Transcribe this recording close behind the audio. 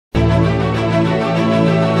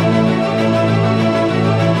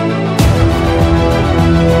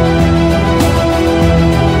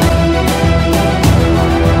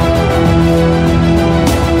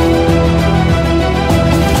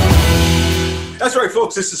That's right,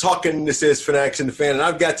 folks. This is Hawkin. This is Fanatics and the Fan, and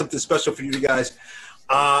I've got something special for you guys.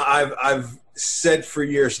 I've said for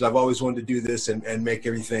years that I've always wanted to do this and make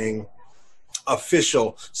everything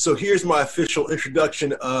official. So here's my official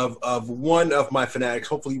introduction of one of my fanatics.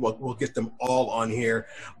 Hopefully we'll get them all on here.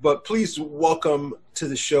 But please welcome to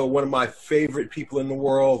the show one of my favorite people in the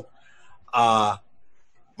world, my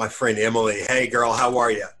friend Emily. Hey, girl, how are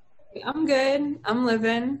you? I'm good. I'm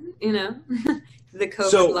living, the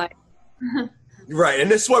COVID life. Right, and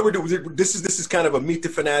this is what we're doing. This is kind of a Meet the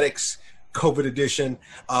Fanatics COVID edition.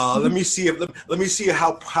 Let me see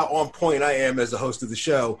how on point I am as the host of the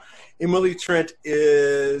show. Emily Trent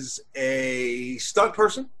is a stunt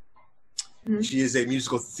person. Mm-hmm. She is a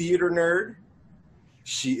musical theater nerd.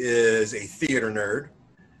 She is a theater nerd.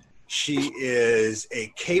 She is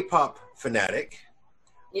a K-pop fanatic.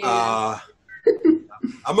 Yeah.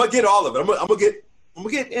 I'm gonna get all of it. I'm gonna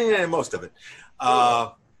get most of it.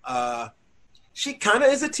 She kind of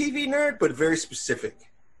is a TV nerd, but very specific.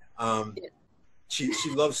 She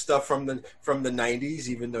loves stuff from the 90s,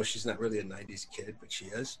 even though she's not really a 90s kid, but she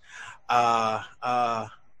is.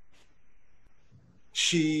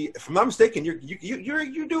 She, if I'm not mistaken,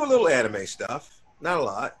 you do a little anime stuff, not a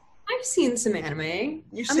lot. I've seen some anime.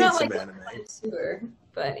 You've seen some anime,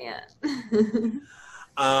 but yeah.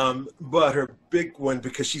 But her big one,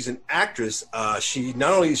 because she's an actress, she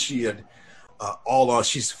not only is she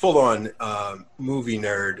she's full on movie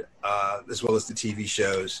nerd, as well as the TV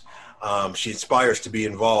shows. She aspires to be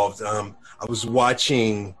involved. I was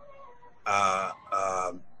watching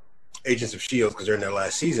Agents of S.H.I.E.L.D. because they're in their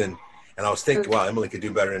last season, and I was thinking, wow, Emily could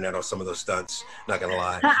do better than that on some of those stunts. Not gonna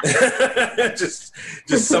lie, just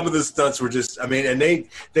some of the stunts were just. I mean, and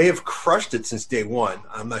they have crushed it since day one.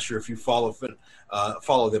 I'm not sure if you follow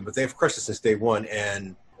them, but they've crushed it since day one.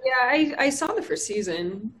 And yeah, I saw the first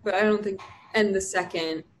season, but I don't think, and the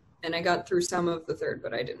second, and I got through some of the third,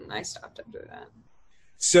 but I didn't. I stopped after that.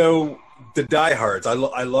 So the diehards, I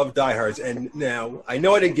love diehards, and now I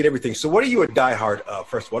know I didn't get everything. So what are you a diehard of?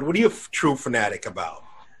 First of all, what are you a true fanatic about?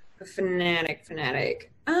 A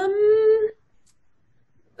fanatic.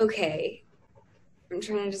 Okay, I'm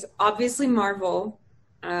trying to just obviously Marvel.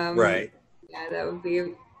 Right. Yeah, that would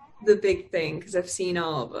be the big thing because I've seen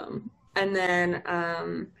all of them. And then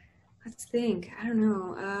let's think. I don't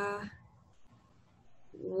know.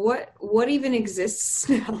 What even exists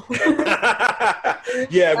now?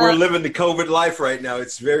 Yeah, we're living the COVID life right now.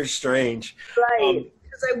 It's very strange. Right.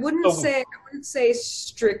 Because I wouldn't say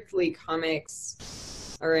strictly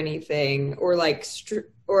comics or anything, or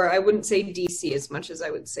or I wouldn't say DC as much as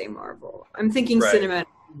I would say Marvel. I'm thinking cinematic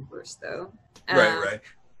universe though. Right.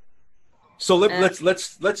 So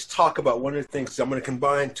let's talk about one of the things. I'm going to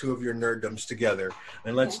combine two of your nerddoms together,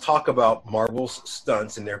 and let's talk about Marvel's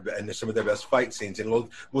stunts and some of their best fight scenes. And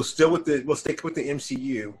we'll stick with the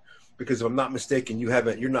MCU, because if I'm not mistaken,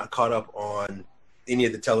 you're not caught up on any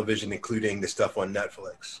of the television, including the stuff on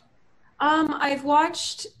Netflix. I've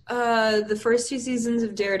watched the first 2 seasons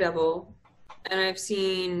of Daredevil, and I've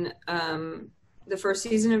seen the first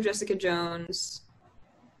season of Jessica Jones.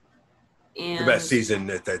 And the best season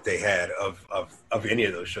that they had of any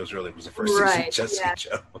of those shows really was the first season of Jessica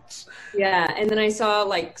Jones. Yeah, and then I saw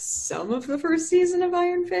some of the first season of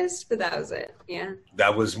Iron Fist, but that was it. Yeah,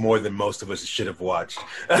 that was more than most of us should have watched.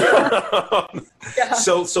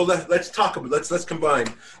 So let's talk about let's combine.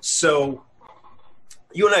 So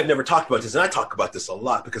you and I have never talked about this, and I talk about this a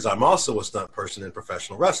lot because I'm also a stunt person and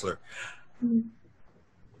professional wrestler. Mm-hmm.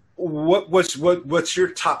 What's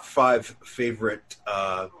your top 5 favorite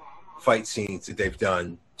fight scenes that they've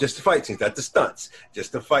done? Just the fight scenes, not the stunts,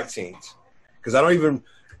 just the fight scenes. Because I don't even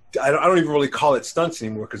really call it stunts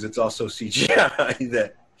anymore, because it's also CGI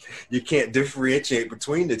that you can't differentiate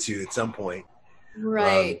between the two at some point.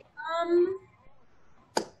 Right.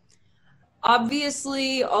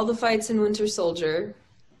 Obviously, all the fights in Winter Soldier.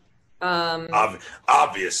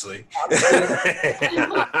 Obviously. If you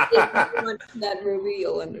watch that movie,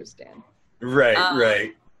 you'll understand.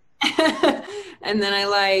 Right. And then I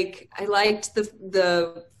liked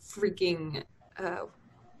the freaking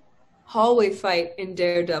hallway fight in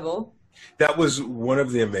Daredevil. That was one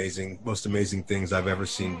of the most amazing things I've ever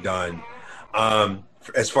seen done.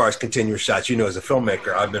 As far as continuous shots, as a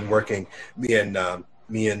filmmaker, I've been working. Me and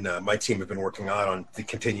my team have been working on the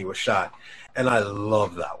continuous shot, and I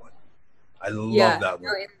love that one. I love that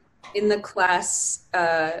one. In the class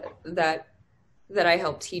that I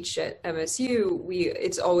help teach at MSU,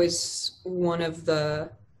 it's always one of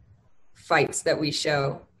the fights that we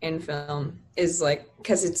show in film is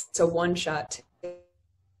because it's a one shot.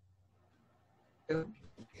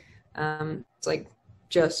 It's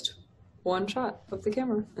just one shot of the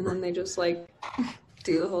camera, and then they just like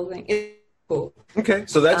do the whole thing. It's cool. Okay,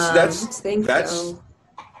 so that's so.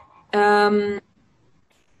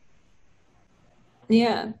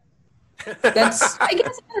 Yeah, that's. I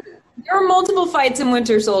guess there are multiple fights in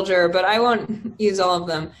Winter Soldier, but I won't use all of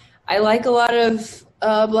them. I like a lot of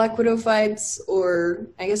Black Widow fights, or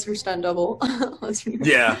I guess her stunt double.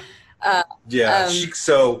 Yeah.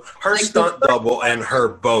 So her like stunt double and her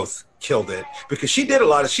both killed it, because she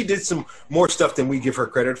did some more stuff than we give her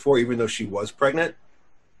credit for, even though she was pregnant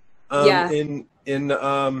in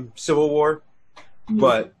Civil War.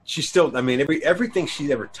 But she still, I mean, everything she's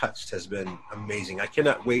ever touched has been amazing. I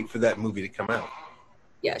cannot wait for that movie to come out.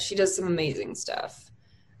 Yeah, she does some amazing stuff.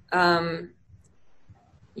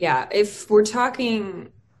 Yeah, if we're talking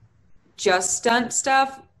just stunt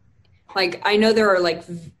stuff, like I know there are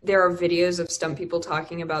videos of stunt people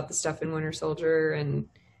talking about the stuff in Winter Soldier, and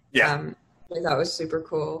I thought it was super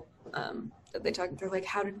cool that they're like,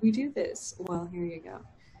 how did we do this? Well, here you go.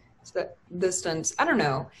 So the stunts, I don't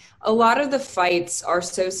know. A lot of the fights are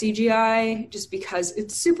so CGI just because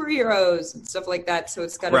it's superheroes and stuff like that. So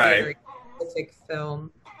it's got to be a very specific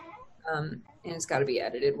film, and it's got to be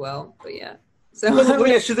edited well. But yeah. So let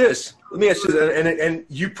me ask you this. And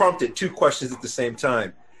you prompted two questions at the same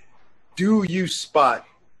time. Do you spot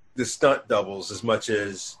the stunt doubles as much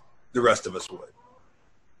as the rest of us would?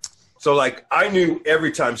 So, like, I knew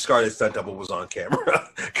every time Scarlett's stunt double was on camera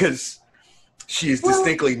because she is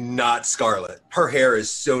distinctly not Scarlett. Her hair is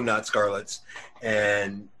so not Scarlett's,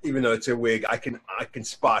 and even though it's a wig, I can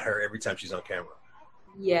spot her every time she's on camera.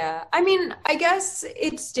 Yeah, I mean, I guess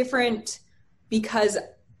it's different because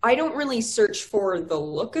I don't really search for the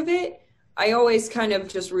look of it. I always kind of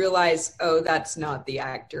just realize, oh, that's not the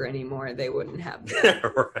actor anymore. They wouldn't have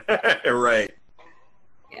that. Right.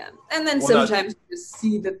 Yeah, and then sometimes you just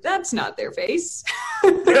see that that's not their face.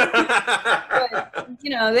 But,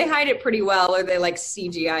 they hide it pretty well, or they like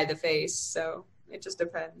CGI the face. So it just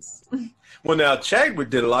depends. Well, now Chadwick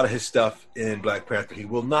did a lot of his stuff in Black Panther. He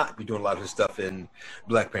will not be doing a lot of his stuff in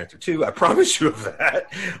Black Panther 2. I promise you of that.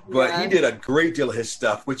 But he did a great deal of his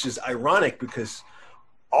stuff, which is ironic because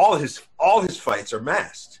all his fights are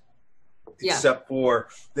masked, except for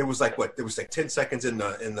there was like 10 seconds in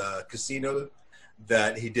the casino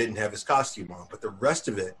that he didn't have his costume on, but the rest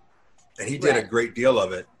of it, and he did a great deal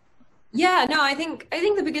of it. Yeah, no, I think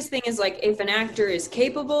the biggest thing is like if an actor is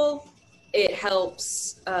capable, it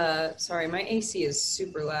helps. Sorry, my AC is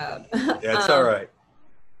super loud. Yeah, it's all right.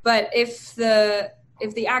 But if the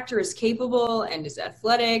actor is capable and is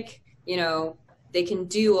athletic, they can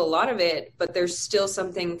do a lot of it, but there's still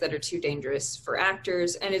some things that are too dangerous for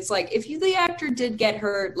actors. And it's like, if the actor did get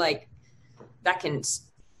hurt, like that can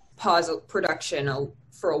pause production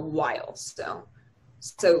for a while. So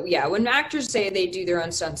yeah, when actors say they do their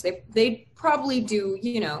own stunts, they probably do,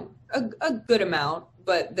 a good amount,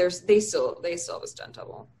 but they still have a stunt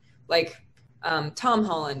double. Like Tom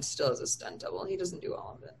Holland still has a stunt double. He doesn't do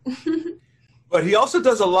all of it. But he also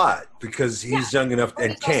does a lot because he's young enough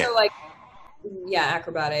and can. Also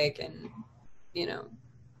acrobatic and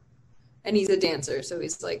and he's a dancer, so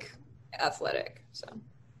he's like athletic. So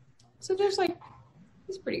there's like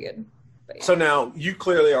he's pretty good. Yeah. So now you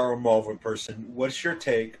clearly are a Marvel person. What's your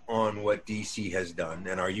take on what DC has done,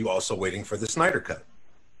 and are you also waiting for the Snyder Cut?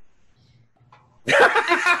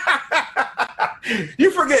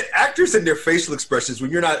 You forget actors and their facial expressions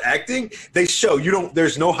when you're not acting. They show you don't.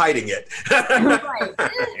 There's no hiding it. Right.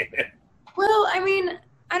 Well, I mean,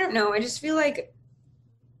 I don't know. I just feel like,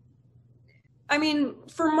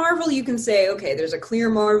 for Marvel, you can say, okay, there's a clear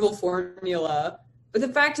Marvel formula, but the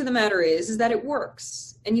fact of the matter is that it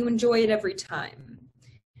works, and you enjoy it every time.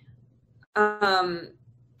 And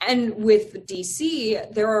with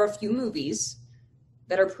DC, there are a few movies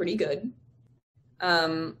that are pretty good.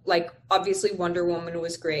 Like, obviously, Wonder Woman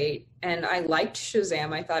was great, and I liked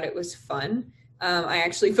Shazam. I thought it was fun. I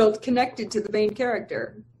actually felt connected to the main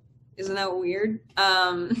character. Isn't that weird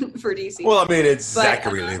for DC? Well, I mean, it's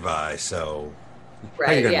Zachary Levi, so how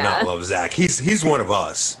are you gonna not love Zach? He's one of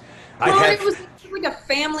us. It was like a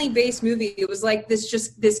family-based movie. It was like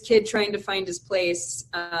this kid trying to find his place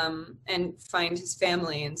and find his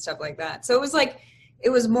family and stuff like that. So it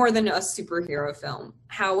was more than a superhero film.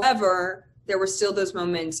 However, there were still those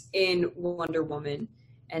moments in Wonder Woman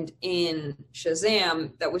and in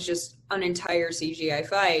Shazam that was just an entire CGI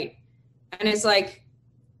fight. And it's like,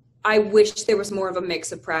 I wish there was more of a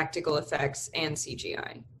mix of practical effects and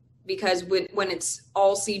CGI. Because when it's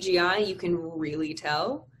all CGI, you can really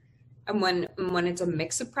tell. And when it's a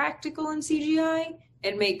mix of practical and CGI,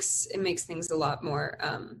 it makes things a lot more,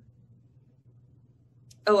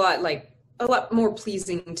 a lot more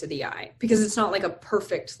pleasing to the eye because it's not like a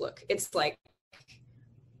perfect look. It's like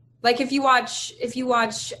if you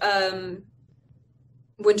watch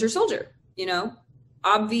Winter Soldier, you know,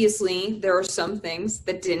 obviously there are some things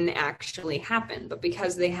that didn't actually happen, but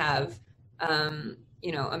because they have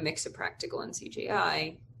you know, a mix of practical and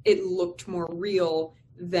CGI, it looked more real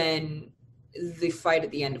than the fight at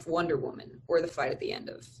the end of Wonder Woman or the fight at the end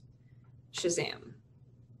of Shazam.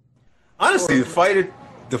 Honestly, the fight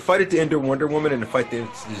at the end of Wonder Woman and the fight at the end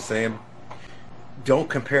of Shazam don't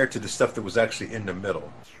compare to the stuff that was actually in the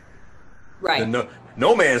middle. Right.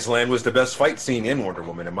 No Man's Land was the best fight scene in Wonder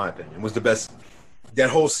Woman, in my opinion. It was the best. That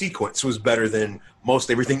whole sequence was better than most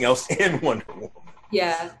everything else in Wonder Woman.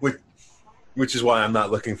 Yeah. Which is why I'm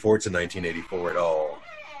not looking forward to 1984 at all.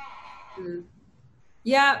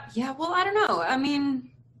 Yeah. Well, I don't know. I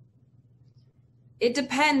mean, it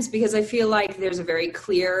depends because I feel like there's a very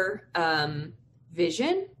clear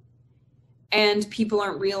vision, and people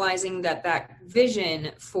aren't realizing that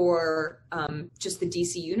vision for just the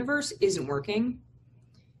DC universe isn't working,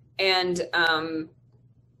 and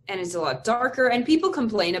it's a lot darker. And people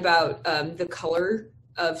complain about the color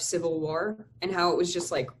of Civil War and how it was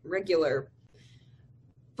just like regular.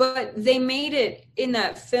 But they made it, in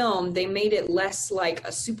that film, they made it less like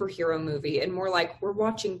a superhero movie and more like we're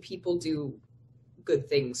watching people do good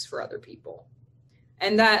things for other people.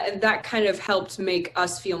 And that kind of helped make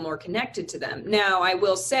us feel more connected to them. Now, I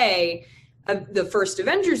will say, the first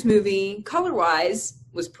Avengers movie, color-wise,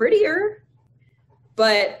 was prettier,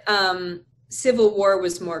 but Civil War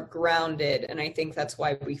was more grounded, and I think that's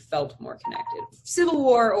why we felt more connected. Civil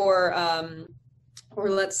War or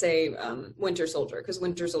let's say Winter Soldier, because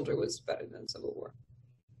Winter Soldier was better than Civil War,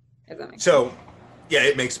 if that makes sense. So, yeah,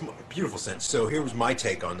 it makes beautiful sense. So here was my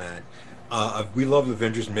take on that. We love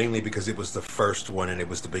Avengers mainly because it was the first one and it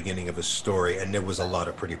was the beginning of a story, and there was a lot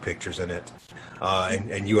of pretty pictures in it.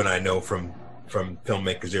 And you and I know from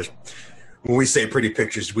filmmakers, when we say pretty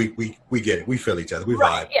pictures, we get it. We feel each other. We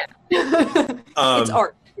vibe. Yeah. It's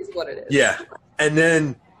art is what it is. Yeah. And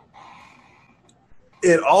then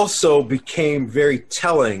it also became very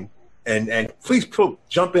telling, and please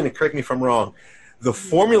jump in and correct me if I'm wrong. The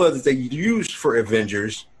formula that they used for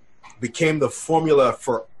Avengers became the formula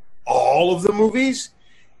for all of the movies,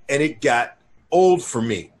 and it got old for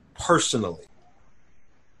me personally.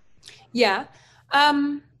 Yeah.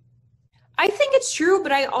 I think it's true,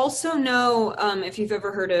 but I also know, if you've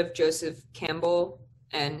ever heard of Joseph Campbell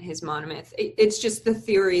and his monomyth, it's just the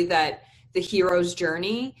theory that the hero's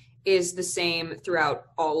journey is the same throughout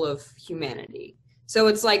all of humanity. So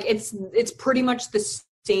it's like it's pretty much the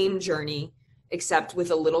same journey, except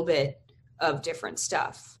with a little bit of different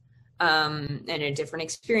stuff, and a different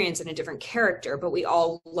experience and a different character, but we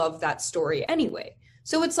all love that story anyway.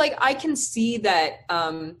 So it's like I can see that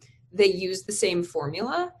they use the same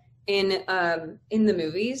formula in the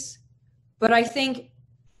movies, but I think,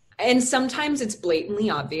 and sometimes it's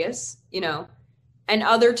blatantly obvious, you know, and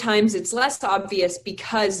other times it's less obvious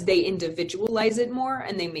because they individualize it more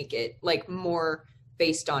and they make it like more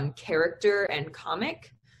based on character and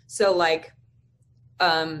comic. So like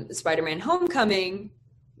Spider-Man Homecoming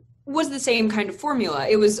was the same kind of formula.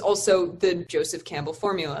 It was also the Joseph Campbell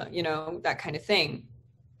formula, you know, that kind of thing.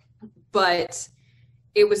 But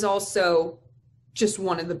it was also just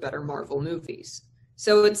one of the better Marvel movies.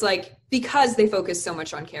 So it's like, because they focus so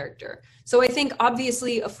much on character. So I think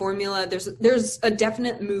obviously a formula, there's a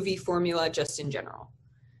definite movie formula just in general.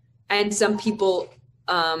 And some people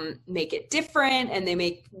make it different, and they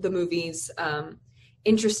make the movies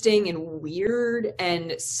interesting and weird,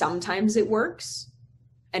 and sometimes it works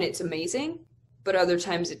and it's amazing, but other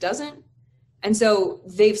times it doesn't. And so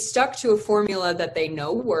they've stuck to a formula that they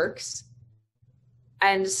know works,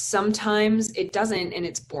 and sometimes it doesn't and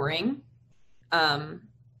it's boring.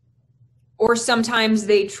 Or sometimes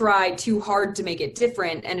they try too hard to make it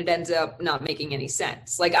different and it ends up not making any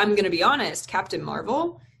sense. Like, I'm going to be honest, Captain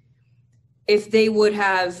Marvel, if they would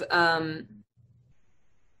have, the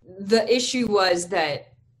issue was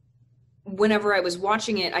that whenever I was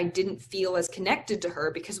watching it, I didn't feel as connected to her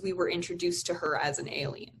because we were introduced to her as an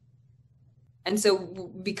alien. And so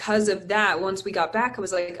because of that, once we got back, I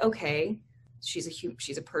was like, okay, she's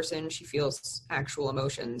a person, she feels actual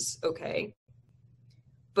emotions, okay.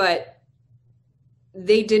 But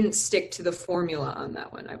they didn't stick to the formula on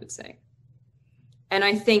that one, I would say. And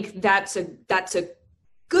I think that's a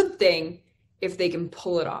good thing if they can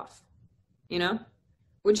pull it off, you know?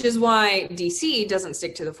 Which is why DC doesn't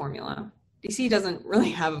stick to the formula. DC doesn't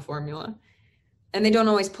really have a formula. And they don't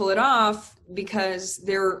always pull it off because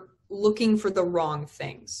they're looking for the wrong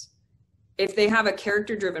things. If they have a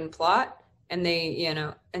character-driven plot and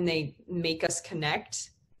they make us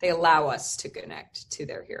connect, they allow us to connect to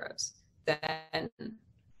their heroes,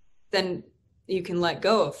 then you can let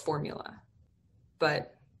go of formula.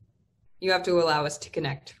 But you have to allow us to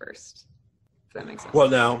connect first, if that makes sense. Well,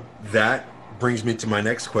 now that brings me to my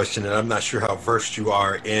next question, and I'm not sure how versed you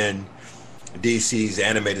are in DC's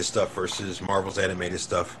animated stuff versus Marvel's animated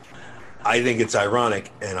stuff. I think it's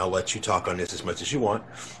ironic, and I'll let you talk on this as much as you want,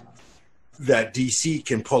 that DC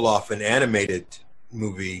can pull off an animated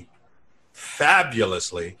movie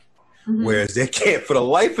fabulously, whereas they can't for the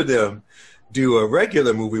life of them do a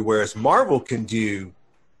regular movie, whereas Marvel can do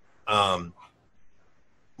both,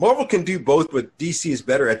 but DC is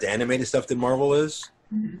better at the animated stuff than Marvel is.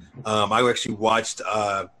 I actually watched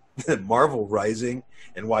Marvel Rising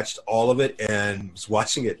and watched all of it, and was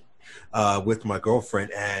watching it with my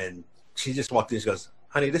girlfriend, and she just walked in and she goes,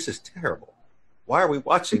 "Honey, this is terrible. Why are we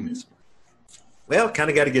watching this?" Well, kind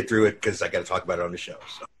of got to get through it because I got to talk about it on the show.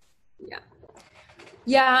 So.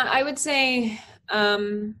 Yeah, I would say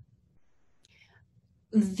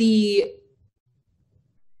the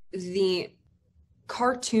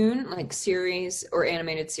cartoon, like series or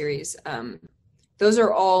animated series, those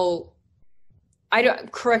are all,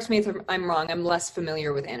 correct me if I'm wrong, I'm less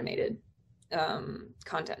familiar with animated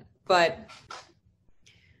content, but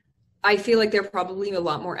I feel like they're probably a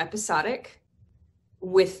lot more episodic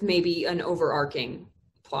with maybe an overarching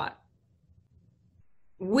plot,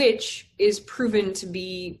 which is proven to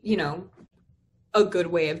be, a good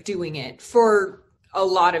way of doing it for a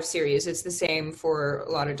lot of series. It's the same for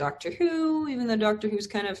a lot of Doctor Who, even though Doctor Who's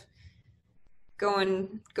kind of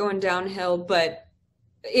going downhill, but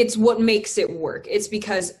it's what makes it work. It's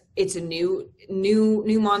because it's a new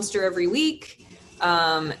monster every week,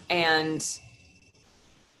 but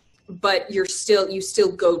you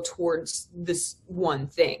still go towards this one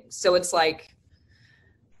thing. So it's like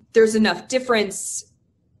there's enough difference,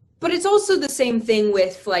 but it's also the same thing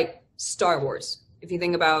with like Star Wars. If you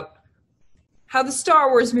think about how the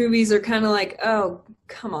Star Wars movies are kind of like, oh,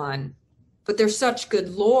 come on, but they're such good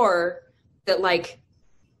lore that like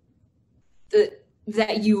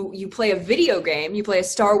that you play a video game, you play a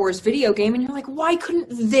Star Wars video game, and you're like, why couldn't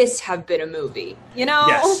this have been a movie?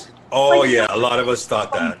 Yes. Oh, like, yeah, a lot of us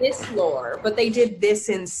thought that. This lore, but they did this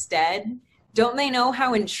instead. Don't they know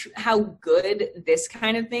how good this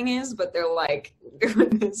kind of thing is, but they're like,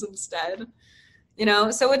 doing this instead?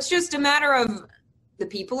 So it's just a matter of the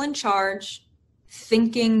people in charge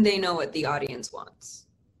thinking they know what the audience wants.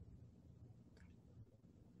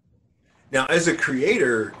 Now, as a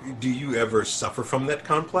creator, do you ever suffer from that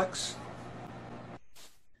complex?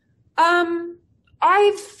 I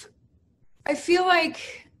feel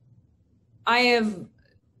like I've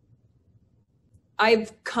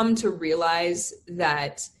come to realize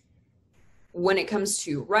that when it comes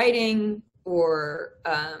to writing or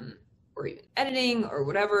even editing or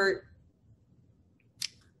whatever,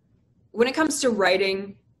 when it comes to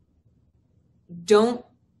writing, don't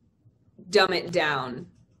dumb it down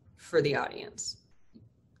for the audience.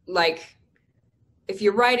 Like, if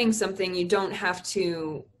you're writing something, you don't have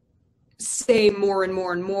to say more and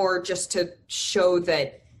more and more just to show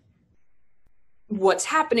that what's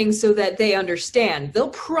happening so that they understand. They'll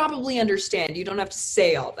probably understand. You don't have to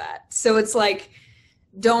say all that. So it's like,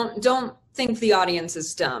 don't think the audience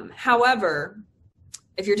is dumb. However,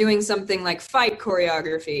 if you're doing something like fight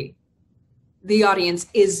choreography, the audience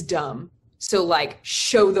is dumb. So like,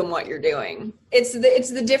 show them what you're doing. It's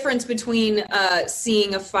the difference between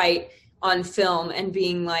seeing a fight on film and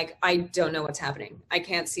being like, I don't know what's happening. I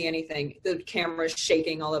can't see anything. The camera's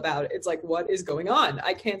shaking all about it. It's like, what is going on?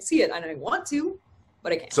 I can't see it. And I want to,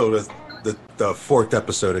 but I can't. So the fourth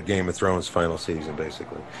episode of Game of Thrones final season,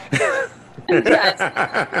 basically. Yes.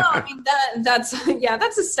 No, I mean, that's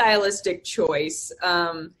a stylistic choice,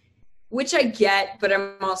 which I get, but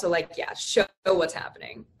I'm also like, yeah, show what's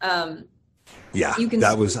happening. Yeah,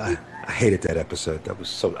 I hated that episode. I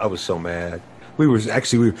was so mad.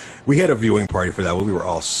 We had a viewing party for that one. We were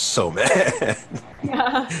all so mad.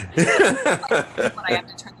 Yeah. But I have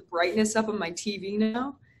to turn the brightness up on my TV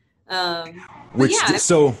now. Yeah.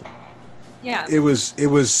 It was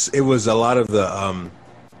a lot of the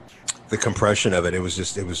compression of it. It was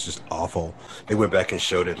just awful. They went back and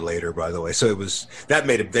showed it later, by the way. So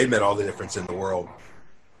they made all the difference in the world.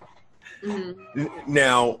 Mm-hmm.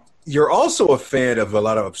 Now, you're also a fan of a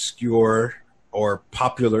lot of obscure or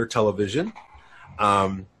popular television.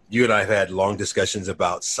 You and I have had long discussions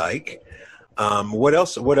about Psych. What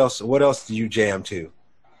else do you jam to?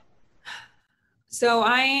 So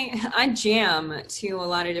I jam to a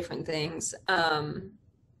lot of different things.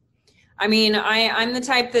 I mean, I'm the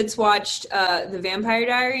type that's watched The Vampire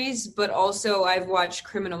Diaries, but also I've watched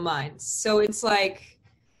Criminal Minds. So it's like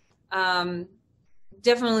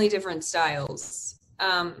definitely different styles.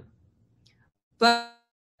 But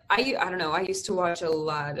I don't know. I used to watch a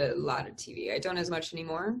lot of TV. I don't as much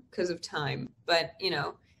anymore because of time. But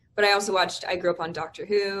but I also watched. I grew up on Doctor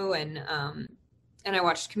Who, and I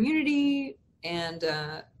watched Community, and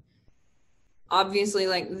obviously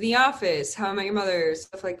like The Office, How I Met Your Mother,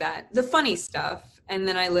 stuff like that. The funny stuff, and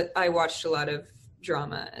then I watched a lot of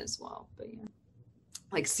drama as well. But yeah,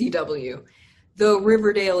 like CW. Though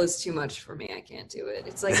Riverdale is too much for me. I can't do it.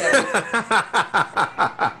 It's like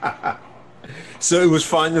So it was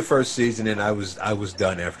fine the first season, and I was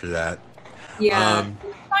done after that. Yeah, it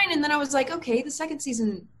was fine. And then I was like, okay, the second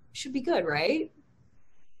season should be good, right?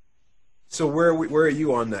 So where are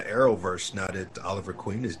you on the Arrowverse now that Oliver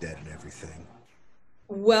Queen is dead and everything?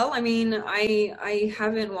 Well, I mean, I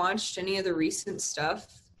haven't watched any of the recent stuff.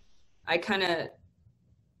 I kind of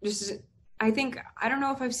just I don't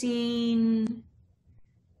know if I've seen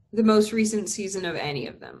the most recent season of any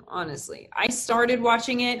of them, honestly. I started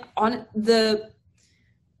watching it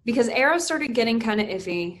because Arrow started getting kind of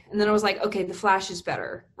iffy, and then I was like, okay, The Flash is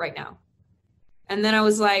better right now. And then I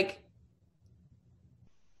was like,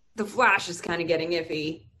 The Flash is kind of getting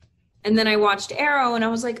iffy. And then I watched Arrow, and I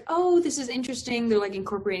was like, oh, this is interesting. They're like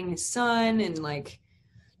incorporating his son and like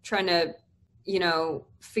trying to,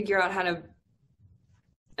 figure out how to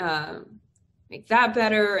make that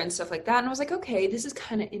better and stuff like that. And I was like, okay, this is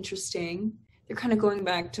kind of interesting. They're kind of going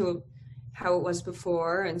back to how it was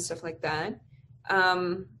before and stuff like that.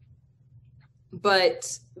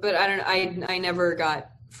 But I never got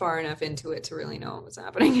far enough into it to really know what was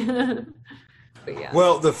happening. But yeah.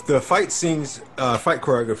 Well, the fight scenes, fight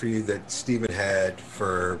choreography that Steven had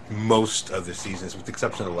for most of the seasons, with the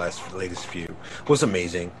exception of the latest few, was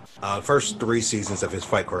amazing. First 3 seasons of his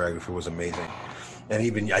fight choreography was amazing,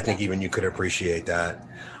 and I think you could appreciate that.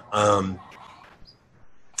 The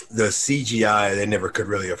CGI, they never could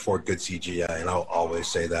really afford good CGI, and I'll always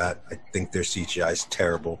say that. I think their CGI is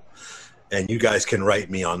terrible. And you guys can write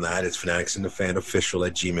me on that. It's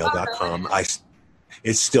fanaticsandthefanofficial@gmail.com.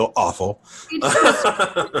 It's still awful.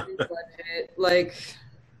 Like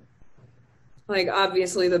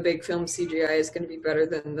obviously the big film CGI is going to be better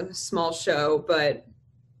than the small show, but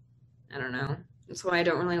I don't know. That's why I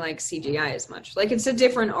don't really like CGI as much. Like it's a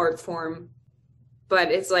different art form,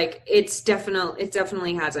 but it's like it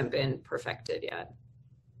definitely hasn't been perfected yet.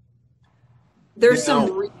 There's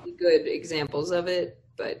some really good examples of it,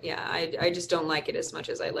 but yeah, I just don't like it as much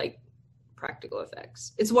as I like practical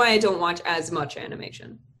effects. It's why I don't watch as much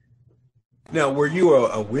animation. Now, were you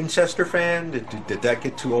a Winchester fan? Did that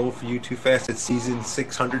get too old for you too fast? It's season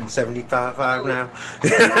 675 now.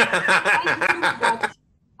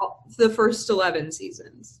 The first 11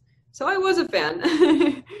 seasons, so I was a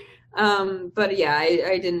fan. But yeah,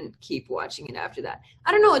 I didn't keep watching it after that.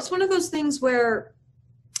 I don't know. It's one of those things where,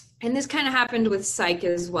 and this kind of happened with Psych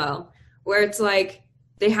as well, where it's like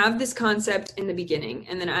they have this concept in the beginning,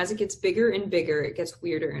 and then as it gets bigger and bigger, it gets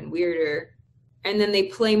weirder and weirder, and then they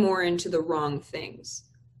play more into the wrong things.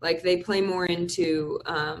 Like they play more into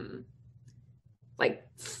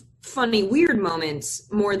funny, weird moments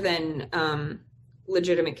more than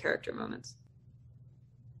legitimate character moments.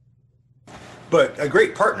 But a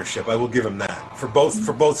great partnership, I will give them that for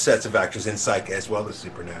both sets of actors in Psych as well as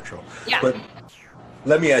Supernatural. Yeah. But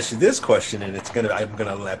let me ask you this question, and I'm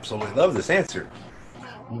gonna absolutely love this answer.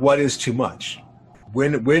 What is too much?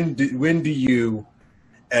 When do you,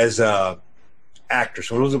 as a actress,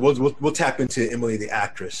 we'll tap into Emily the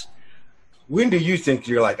actress. When do you think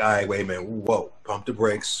you're like, all right, wait a minute, whoa, pump the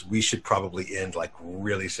brakes. We should probably end like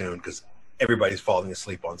really soon because everybody's falling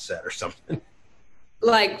asleep on set or something.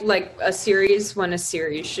 Like a series, when a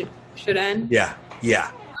series should end. Yeah.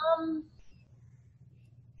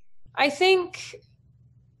 I think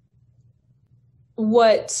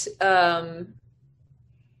what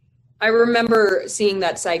I remember seeing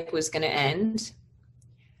that Psych was going to end,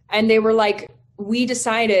 and they were like, we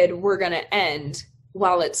decided we're going to end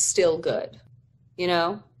while it's still good,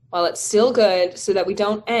 while it's still good, so that we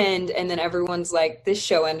don't end and then everyone's like, this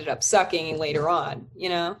show ended up sucking later on,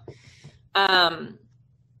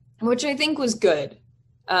 which I think was good.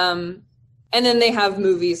 And then they have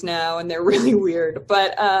movies now and they're really weird,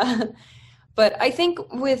 but I think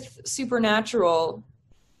with Supernatural,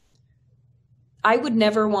 I would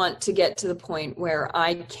never want to get to the point where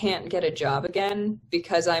I can't get a job again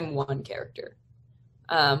because I'm one character.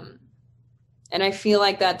 And I feel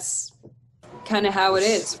like that's kind of how it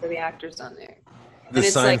is for the actors on there. The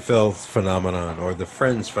Seinfeld phenomenon or the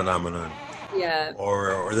Friends phenomenon. Yeah.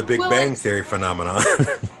 or the Big Well, Bang Theory phenomenon.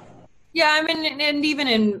 yeah, I mean, and even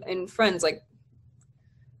in Friends, like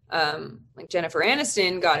Jennifer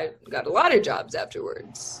Aniston got a lot of jobs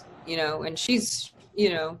afterwards, you know, and she's, you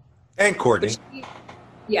know, And but Courtney.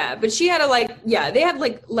 but she had they had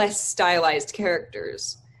like less stylized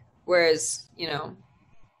characters, whereas, you know,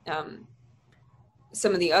 um,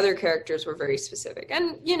 some of the other characters were very specific,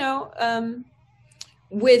 and you know,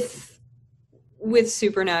 with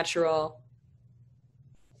Supernatural,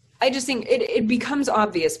 I just think it becomes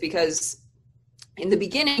obvious because in the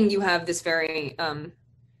beginning you have this very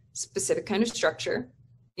specific kind of structure,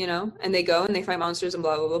 you know, and they go and they fight monsters and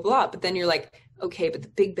blah blah blah blah. But then you're like, okay, but the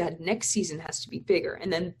big bad next season has to be bigger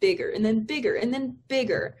and then bigger and then bigger and then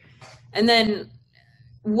bigger. And then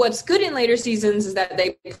what's good in later seasons is that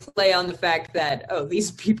they play on the fact that, oh,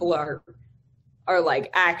 these people are like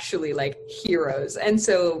actually like heroes, and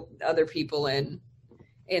so other people in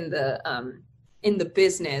the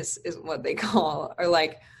business is what they call are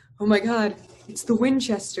like, oh my god, it's the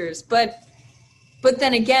Winchesters. But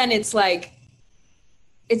then again, it's like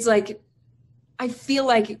I feel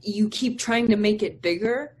like you keep trying to make it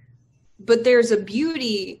bigger, but there's a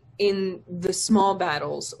beauty in the small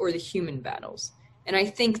battles or the human battles. And I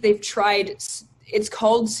think they've tried, it's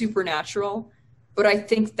called Supernatural, but I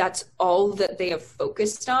think that's all that they have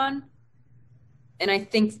focused on. And I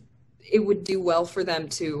think it would do well for them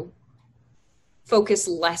to focus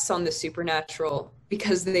less on the supernatural,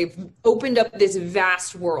 because they've opened up this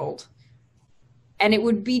vast world. And it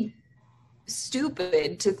would be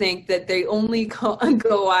stupid to think that they only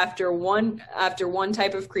go after one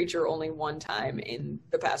type of creature only one time in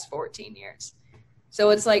the past 14 years. So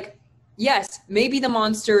it's like, yes, maybe the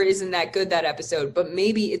monster isn't that good that episode, but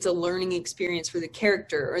maybe it's a learning experience for the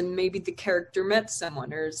character, or maybe the character met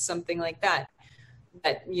someone or something like that,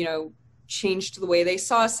 you know, changed the way they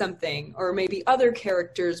saw something, or maybe other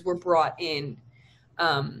characters were brought in.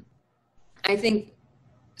 I think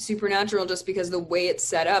Supernatural, just because the way it's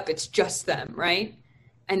set up, it's just them, right?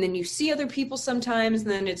 And then you see other people sometimes, and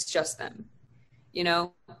then it's just them, you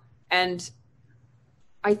know? And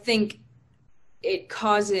I think it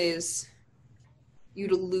causes you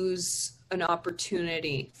to lose an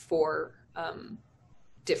opportunity for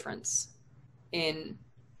difference in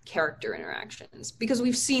character interactions, because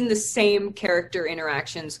we've seen the same character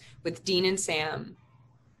interactions with Dean and Sam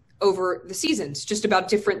over the seasons, just about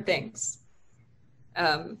different things.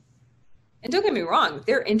 And don't get me wrong,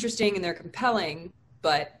 they're interesting and they're compelling,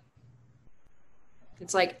 but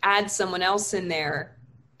it's like, add someone else in there.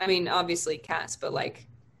 I mean, obviously Cass, but like...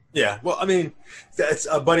 Yeah, well, I mean, that's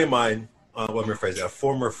a buddy of mine, let me rephrase that, a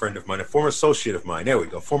former friend of mine, a former associate of mine, there we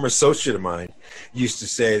go, former associate of mine used to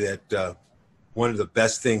say that one of the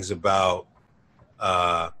best things about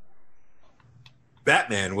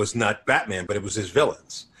Batman was not Batman, but it was his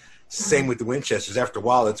villains. Same with the Winchesters. After a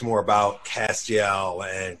while, it's more about Castiel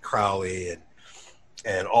and Crowley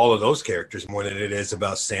and all of those characters more than it is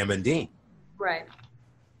about Sam and Dean. Right.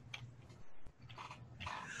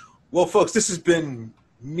 Well, folks, this has been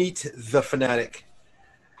Meet the Fanatic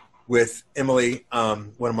with Emily,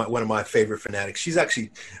 one of my favorite fanatics. She's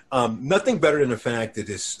actually nothing better than a fanatic that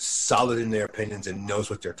is solid in their opinions and knows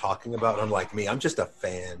what they're talking about. Unlike me, I'm just a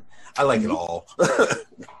fan. I like it all.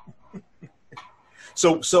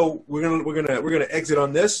 So we're gonna exit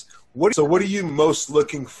on this. What are you most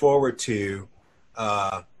looking forward to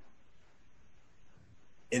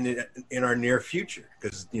in our near future?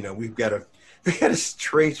 Because we got a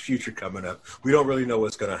strange future coming up. We don't really know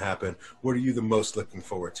what's going to happen. What are you the most looking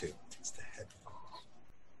forward to? It's the headphones.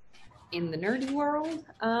 In the nerdy world,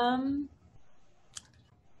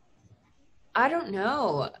 I don't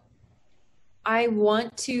know. I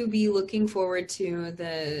want to be looking forward to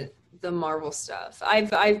the Marvel stuff.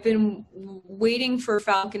 I've been waiting for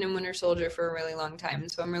Falcon and Winter Soldier for a really long time,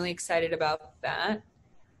 so I'm really excited about that.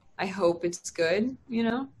 I hope it's good,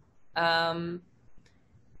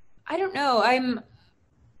 I don't know.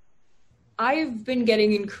 I've been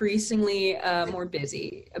getting increasingly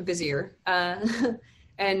busier.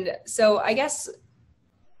 And so I guess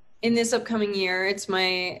in this upcoming year, it's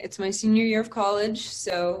my senior year of college,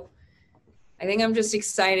 so I think I'm just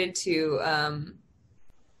excited to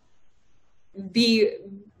be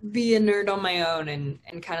a nerd on my own and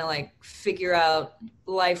kind of like figure out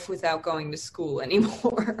life without going to school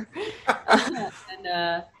anymore. I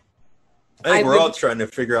think we're all trying to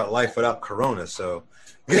figure out life without Corona, so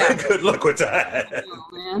yeah. Good luck with that. Oh,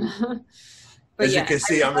 man. As you can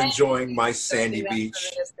see, I'm enjoying my sandy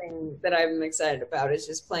beach. This thing that I'm excited about is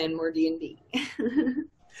just playing more D&D.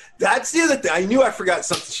 That's the other thing. I knew I forgot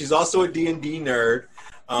something. She's also a D&D nerd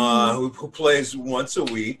who plays once a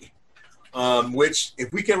week. which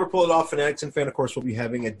if we can ever pull it off, Fanatics and Fan, of course, we'll be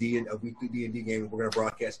having a weekly D&D game we're going to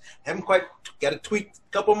broadcast. Haven't quite got to tweak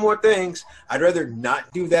a couple more things. I'd rather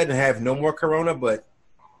not do that and have no more Corona, but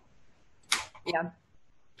yeah.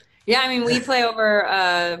 I mean, we play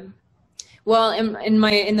over. Well,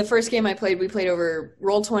 in the first game I played, we played over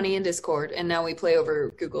Roll20 and Discord, and now we play over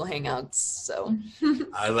Google Hangouts. So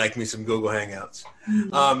I like me some Google Hangouts.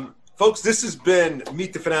 Folks, this has been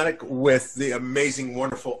Meet the Fanatic with the amazing,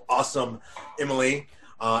 wonderful, awesome Emily.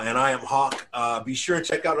 And I am Hawk. Be sure and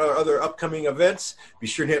check out our other upcoming events. Be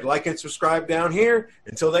sure to hit like and subscribe down here.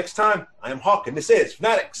 Until next time, I am Hawk, and this is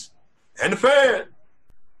Fanatics and the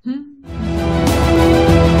Fan.